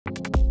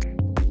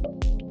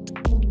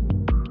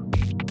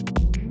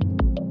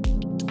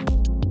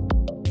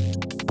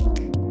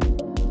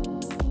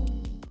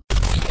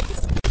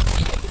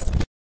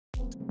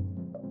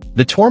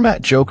The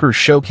Tormat Joker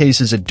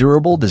showcases a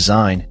durable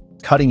design,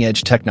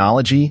 cutting-edge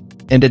technology,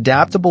 and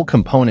adaptable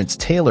components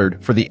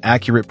tailored for the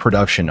accurate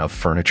production of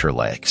furniture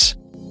legs.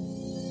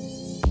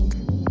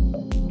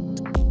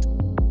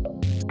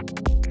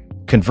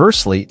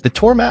 Conversely, the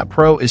Tormat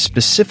Pro is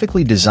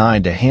specifically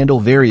designed to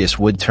handle various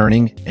wood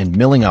turning and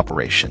milling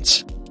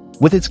operations.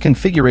 With its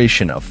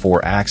configuration of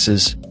 4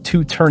 axes,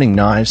 2 turning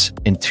knives,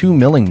 and 2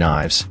 milling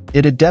knives,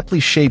 it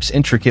adeptly shapes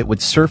intricate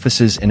wood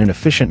surfaces in an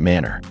efficient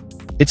manner.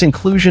 Its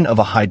inclusion of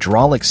a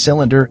hydraulic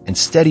cylinder and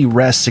steady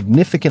rest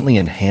significantly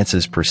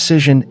enhances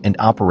precision and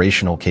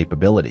operational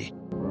capability.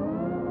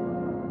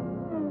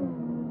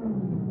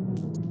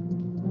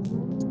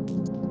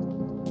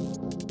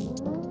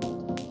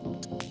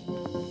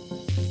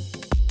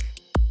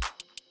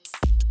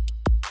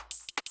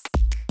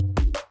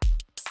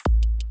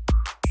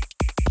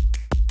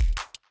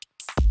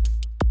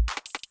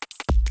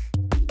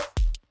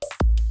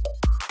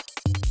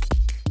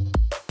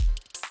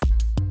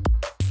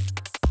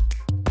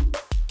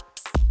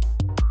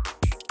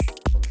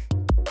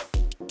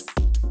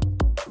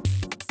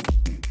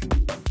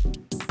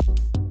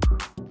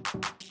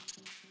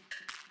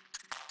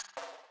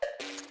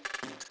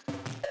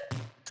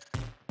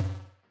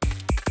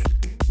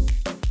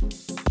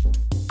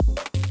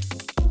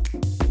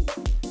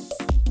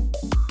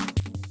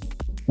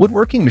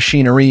 Woodworking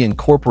machinery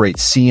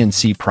incorporates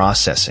CNC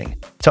processing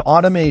to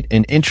automate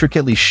and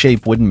intricately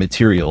shape wooden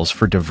materials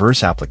for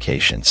diverse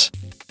applications.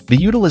 The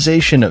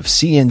utilization of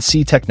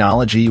CNC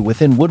technology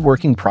within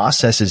woodworking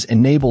processes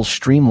enables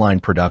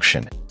streamlined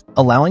production,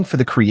 allowing for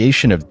the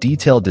creation of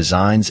detailed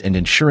designs and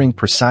ensuring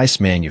precise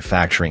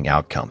manufacturing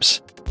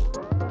outcomes.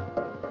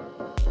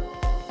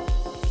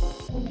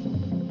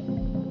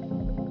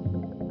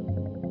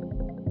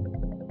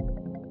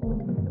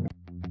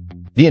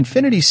 The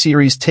Infinity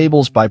Series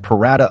tables by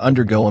PORADA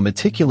undergo a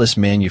meticulous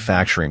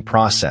manufacturing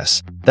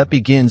process that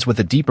begins with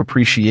a deep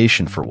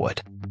appreciation for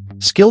wood.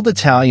 Skilled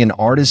Italian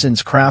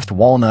artisans craft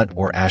walnut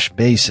or ash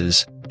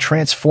bases,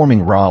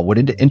 transforming raw wood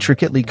into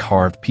intricately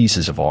carved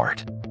pieces of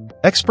art.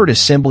 Expert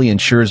assembly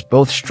ensures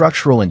both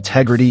structural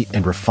integrity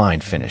and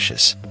refined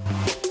finishes.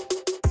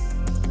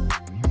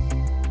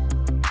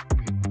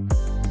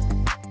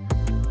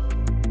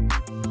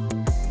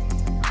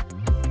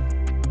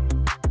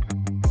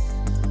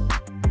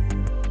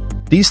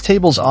 These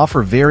tables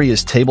offer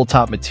various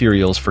tabletop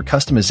materials for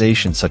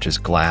customization such as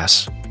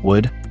glass,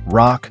 wood,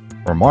 rock,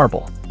 or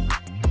marble.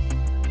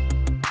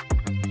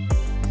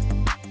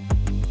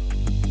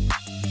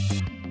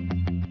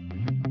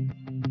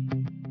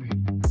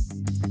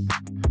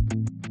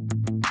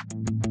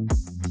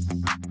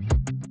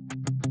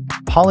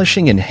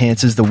 Polishing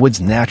enhances the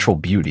wood's natural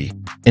beauty,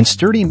 and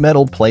sturdy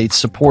metal plates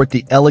support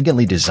the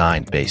elegantly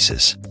designed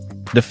bases.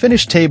 The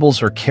finished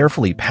tables are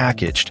carefully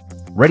packaged,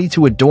 ready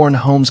to adorn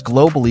homes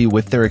globally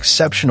with their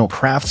exceptional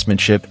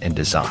craftsmanship and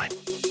design.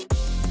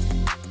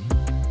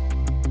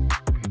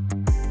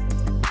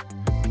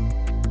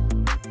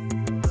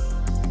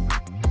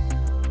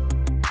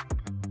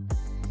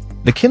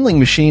 The kindling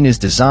machine is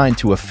designed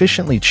to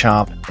efficiently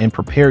chop and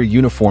prepare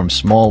uniform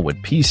small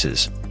wood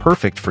pieces,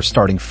 perfect for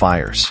starting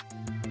fires.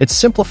 It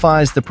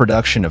simplifies the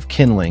production of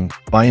kindling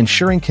by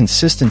ensuring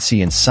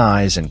consistency in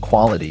size and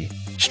quality,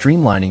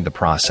 streamlining the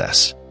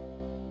process.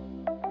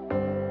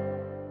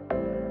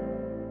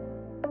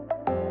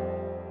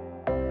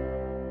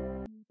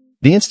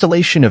 The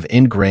installation of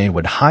end-grain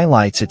wood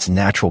highlights its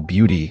natural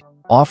beauty,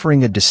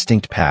 offering a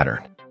distinct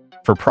pattern.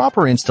 For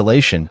proper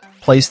installation,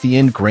 place the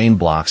end-grain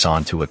blocks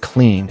onto a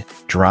clean,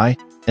 dry,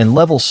 and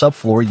level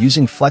subfloor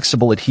using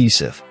flexible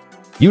adhesive.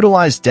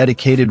 Utilize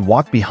dedicated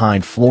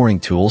walk-behind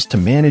flooring tools to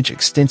manage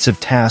extensive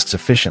tasks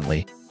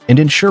efficiently and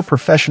ensure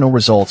professional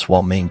results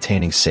while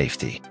maintaining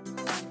safety.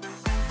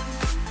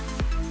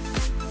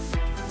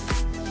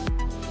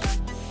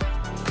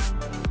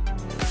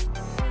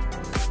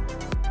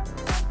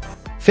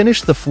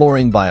 Finish the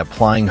flooring by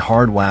applying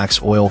hard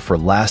wax oil for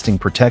lasting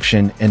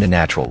protection and a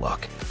natural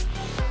look.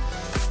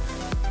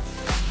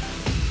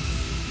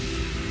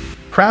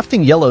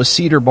 Crafting yellow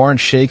cedar barn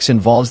shakes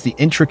involves the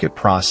intricate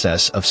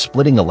process of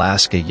splitting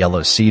Alaska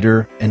yellow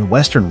cedar and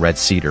western red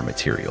cedar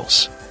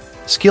materials.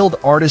 Skilled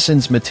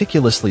artisans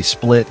meticulously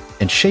split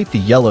and shape the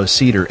yellow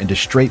cedar into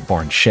straight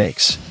barn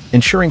shakes,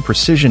 ensuring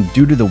precision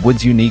due to the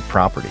wood's unique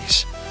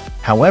properties.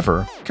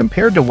 However,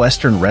 compared to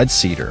western red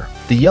cedar,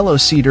 the yellow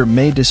cedar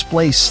may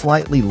display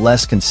slightly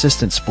less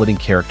consistent splitting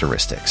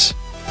characteristics.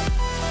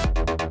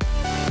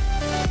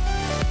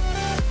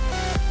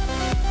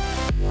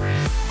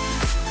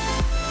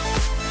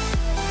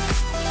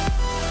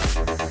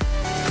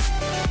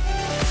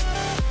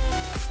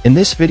 In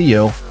this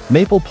video,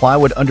 maple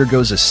plywood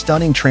undergoes a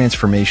stunning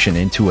transformation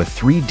into a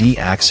 3D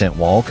accent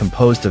wall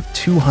composed of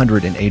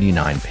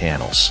 289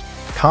 panels,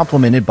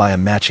 complemented by a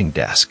matching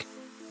desk.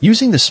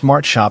 Using the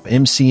SmartShop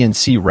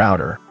MCNC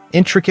router,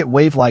 intricate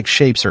wave-like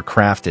shapes are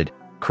crafted,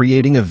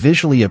 creating a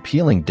visually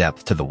appealing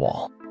depth to the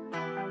wall.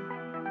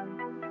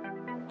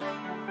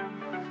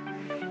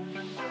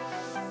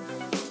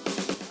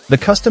 The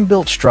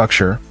custom-built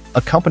structure,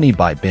 accompanied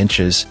by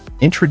benches,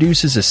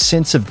 introduces a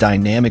sense of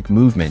dynamic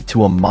movement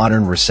to a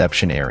modern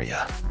reception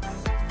area.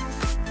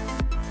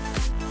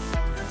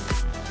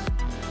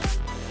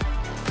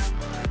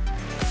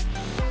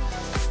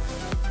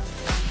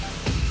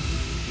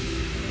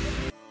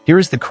 Here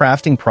is the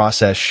crafting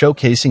process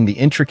showcasing the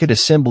intricate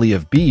assembly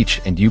of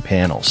beech and yew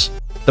panels.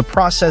 The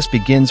process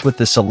begins with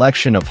the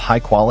selection of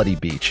high-quality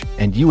beech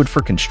and yew wood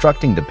for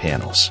constructing the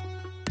panels.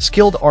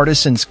 Skilled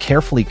artisans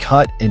carefully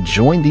cut and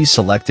join these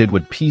selected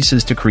wood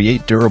pieces to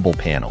create durable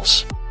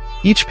panels.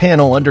 Each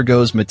panel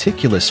undergoes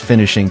meticulous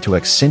finishing to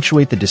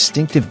accentuate the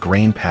distinctive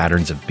grain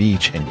patterns of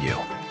beech and yew.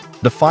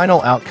 The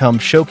final outcome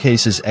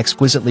showcases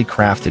exquisitely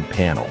crafted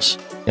panels,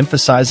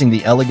 emphasizing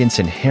the elegance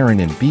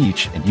inherent in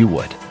beech and yew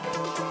wood.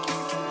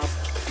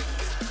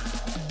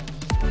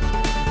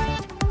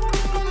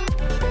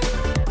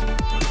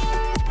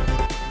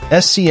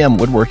 SCM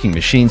woodworking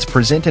machines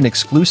present an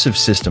exclusive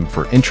system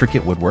for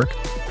intricate woodwork,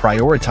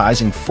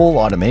 prioritizing full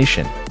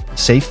automation,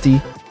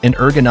 safety, and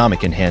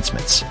ergonomic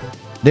enhancements.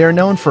 They are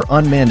known for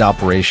unmanned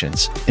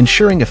operations,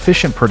 ensuring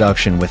efficient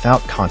production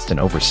without constant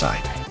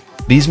oversight.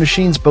 These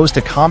machines boast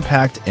a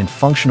compact and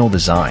functional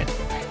design,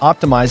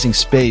 optimizing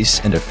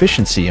space and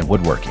efficiency in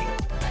woodworking.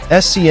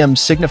 SCM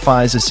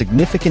signifies a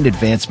significant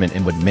advancement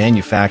in wood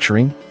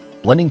manufacturing,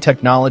 blending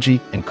technology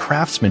and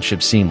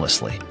craftsmanship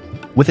seamlessly.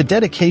 With a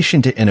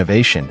dedication to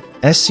innovation,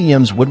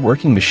 SCM's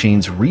woodworking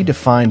machines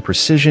redefine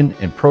precision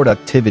and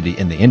productivity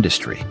in the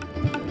industry.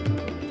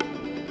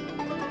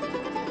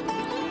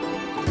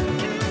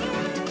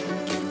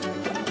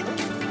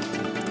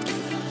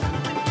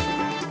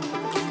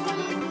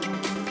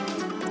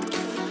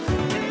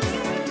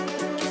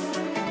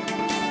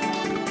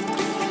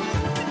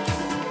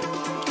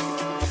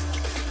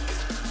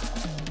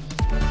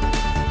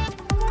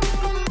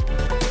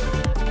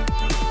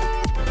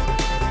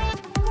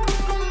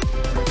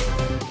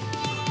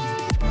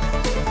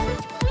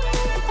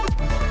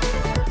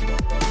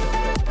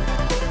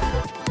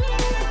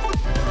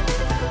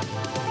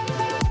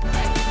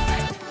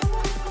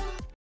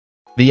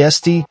 The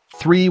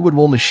STADT wood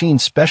wool machine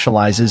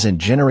specializes in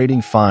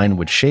generating fine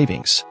wood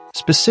shavings,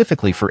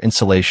 specifically for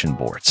insulation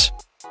boards.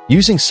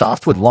 Using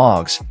softwood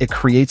logs, it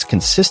creates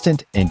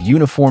consistent and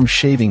uniform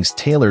shavings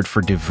tailored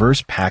for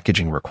diverse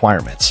packaging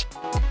requirements.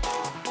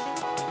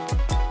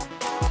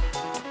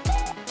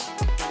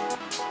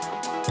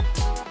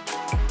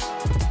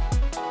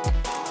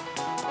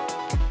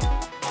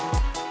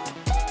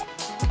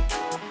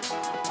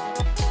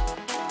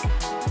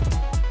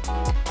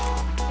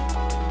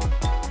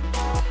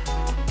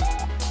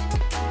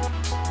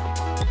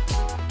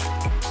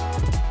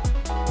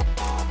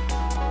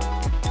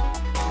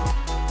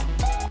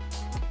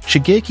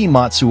 Shigeki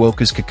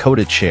Matsuoka's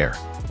Kokoda chair,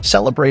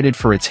 celebrated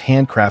for its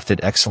handcrafted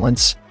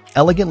excellence,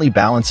 elegantly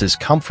balances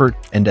comfort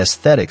and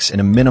aesthetics in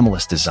a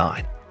minimalist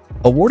design.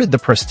 Awarded the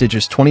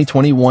prestigious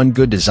 2021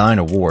 Good Design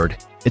Award,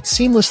 it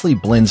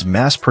seamlessly blends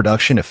mass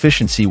production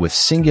efficiency with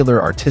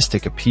singular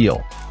artistic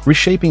appeal,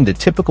 reshaping the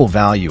typical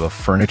value of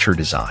furniture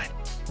design.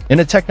 In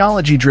a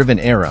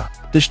technology-driven era,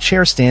 this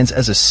chair stands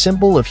as a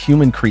symbol of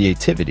human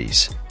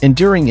creativity's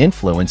enduring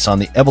influence on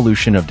the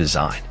evolution of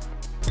design.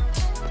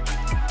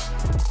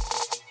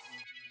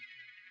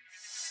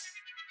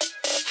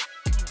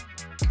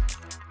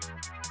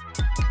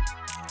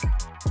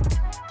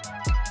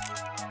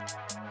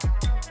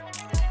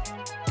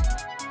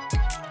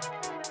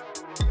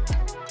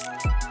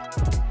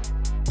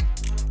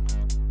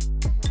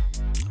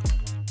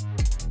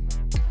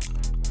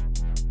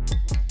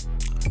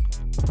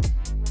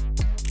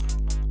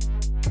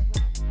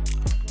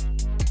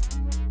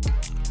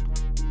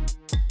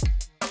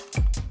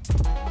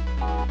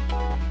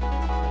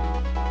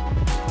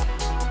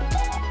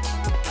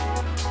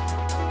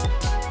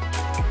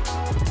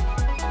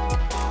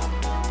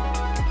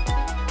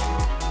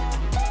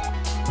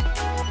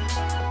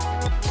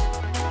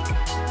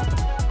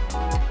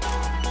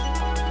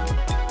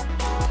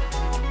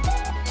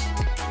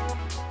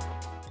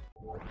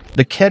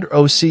 The KEDR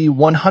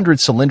OC100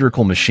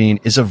 cylindrical machine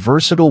is a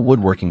versatile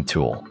woodworking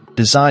tool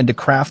designed to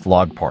craft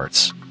log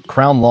parts,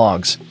 crown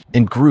logs,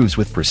 and grooves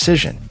with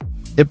precision.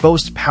 It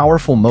boasts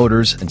powerful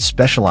motors and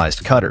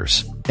specialized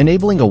cutters,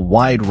 enabling a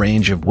wide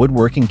range of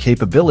woodworking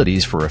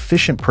capabilities for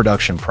efficient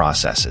production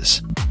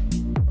processes.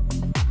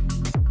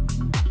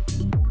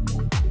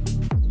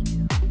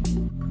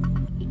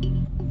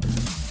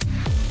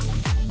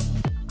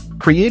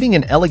 Creating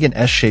an elegant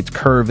S-shaped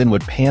curve in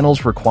wood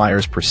panels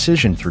requires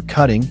precision through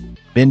cutting,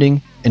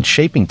 bending, and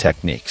shaping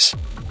techniques.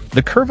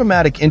 The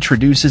CURVOMATIC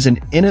introduces an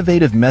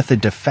innovative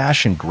method to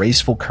fashion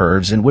graceful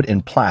curves in wood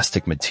and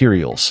plastic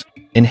materials,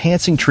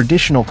 enhancing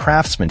traditional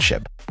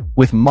craftsmanship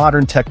with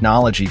modern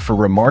technology for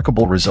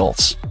remarkable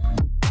results.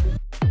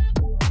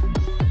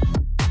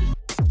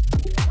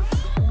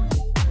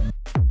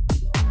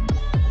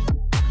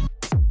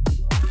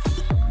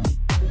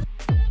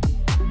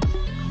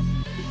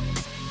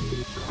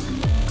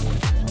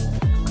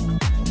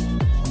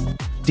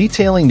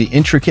 Detailing the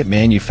intricate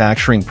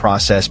manufacturing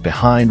process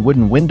behind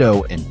wooden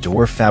window and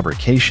door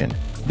fabrication,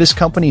 This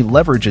company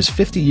leverages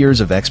 50 years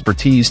of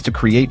expertise to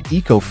create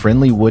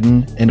eco-friendly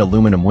wooden and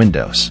aluminum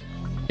windows.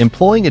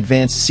 Employing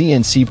advanced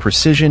CNC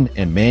precision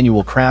and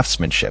manual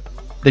craftsmanship,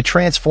 they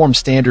transform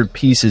standard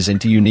pieces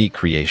into unique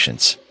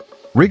creations.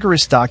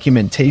 Rigorous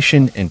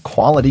documentation and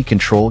quality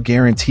control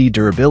guarantee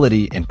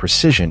durability and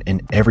precision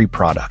in every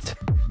product.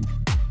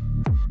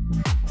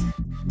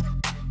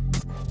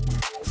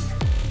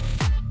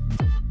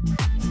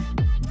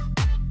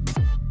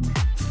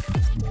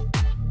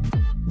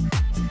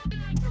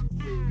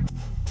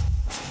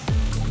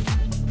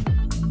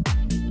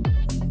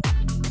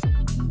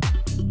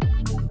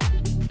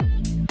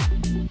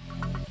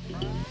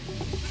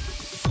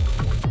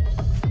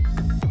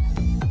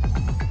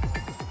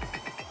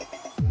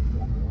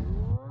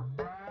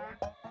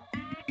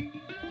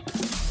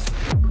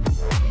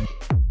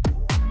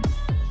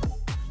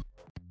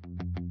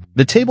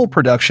 The table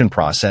production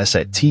process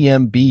at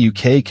TMB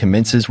UK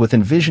commences with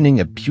envisioning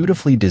a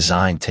beautifully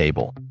designed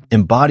table,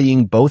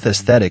 embodying both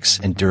aesthetics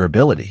and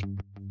durability.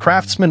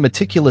 Craftsmen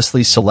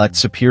meticulously select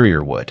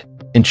superior wood,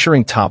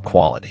 ensuring top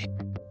quality.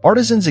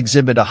 Artisans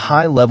exhibit a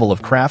high level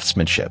of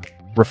craftsmanship,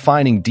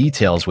 refining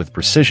details with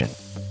precision.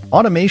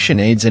 Automation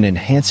aids in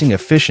enhancing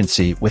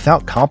efficiency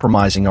without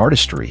compromising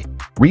artistry,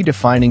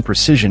 redefining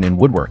precision in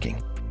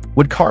woodworking.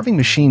 Wood carving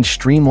machines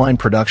streamline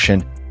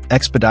production,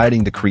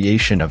 expediting the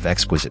creation of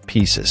exquisite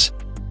pieces.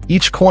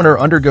 Each corner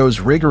undergoes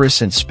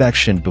rigorous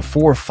inspection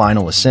before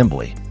final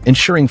assembly,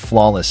 ensuring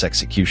flawless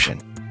execution.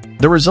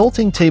 The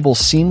resulting table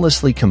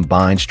seamlessly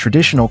combines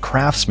traditional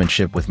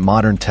craftsmanship with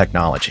modern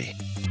technology.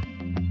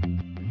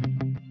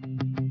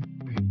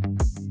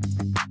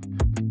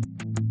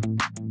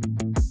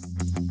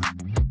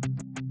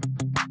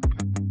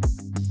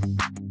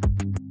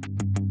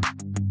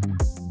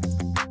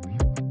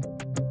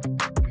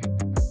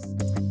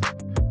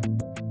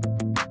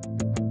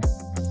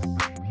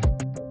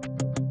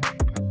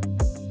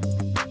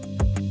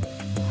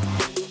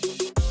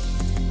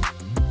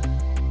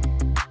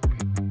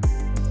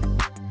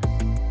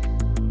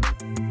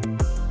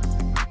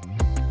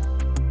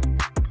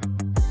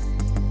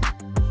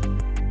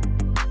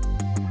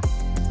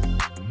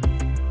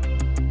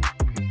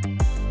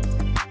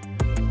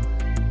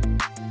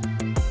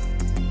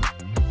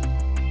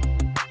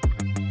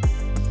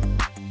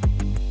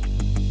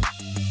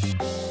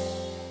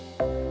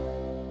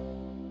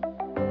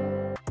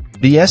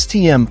 The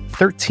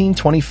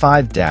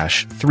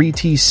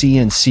STM1325-3T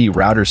CNC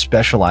router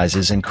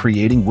specializes in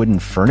creating wooden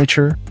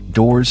furniture,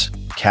 doors,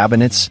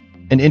 cabinets,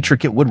 and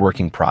intricate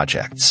woodworking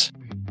projects.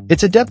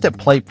 It's adept at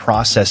plate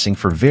processing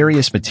for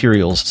various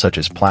materials such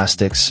as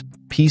plastics,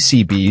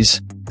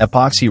 PCBs,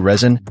 epoxy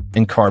resin,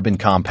 and carbon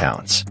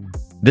compounds.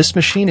 This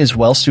machine is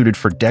well suited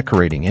for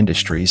decorating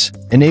industries,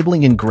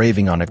 enabling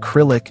engraving on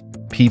acrylic,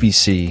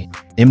 PVC,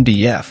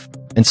 MDF,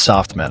 and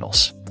soft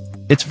metals.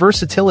 Its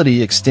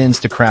versatility extends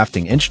to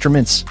crafting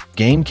instruments,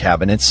 game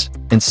cabinets,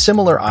 and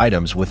similar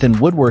items within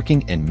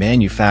woodworking and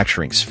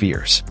manufacturing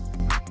spheres.